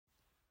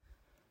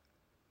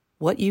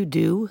What you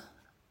do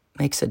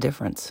makes a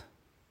difference.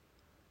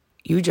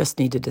 You just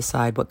need to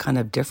decide what kind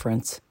of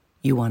difference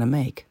you want to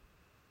make.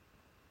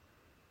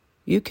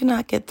 You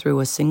cannot get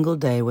through a single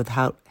day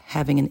without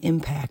having an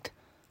impact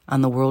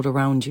on the world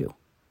around you.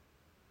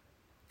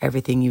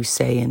 Everything you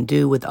say and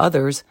do with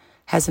others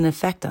has an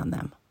effect on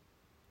them.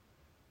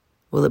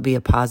 Will it be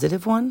a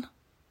positive one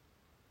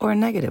or a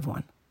negative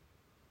one?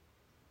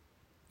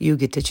 You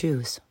get to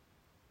choose.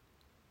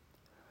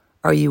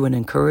 Are you an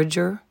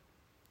encourager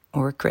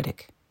or a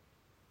critic?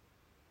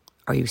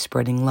 Are you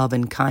spreading love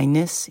and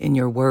kindness in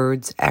your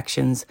words,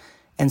 actions,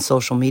 and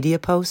social media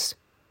posts,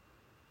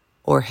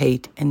 or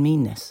hate and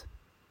meanness?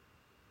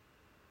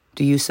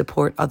 Do you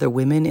support other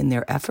women in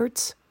their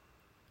efforts,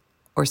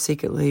 or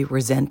secretly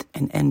resent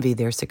and envy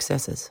their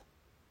successes?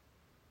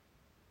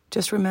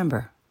 Just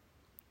remember,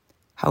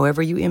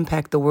 however you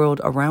impact the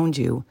world around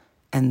you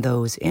and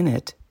those in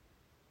it,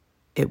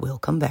 it will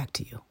come back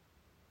to you.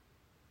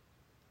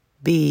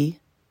 Be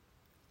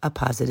a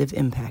positive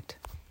impact.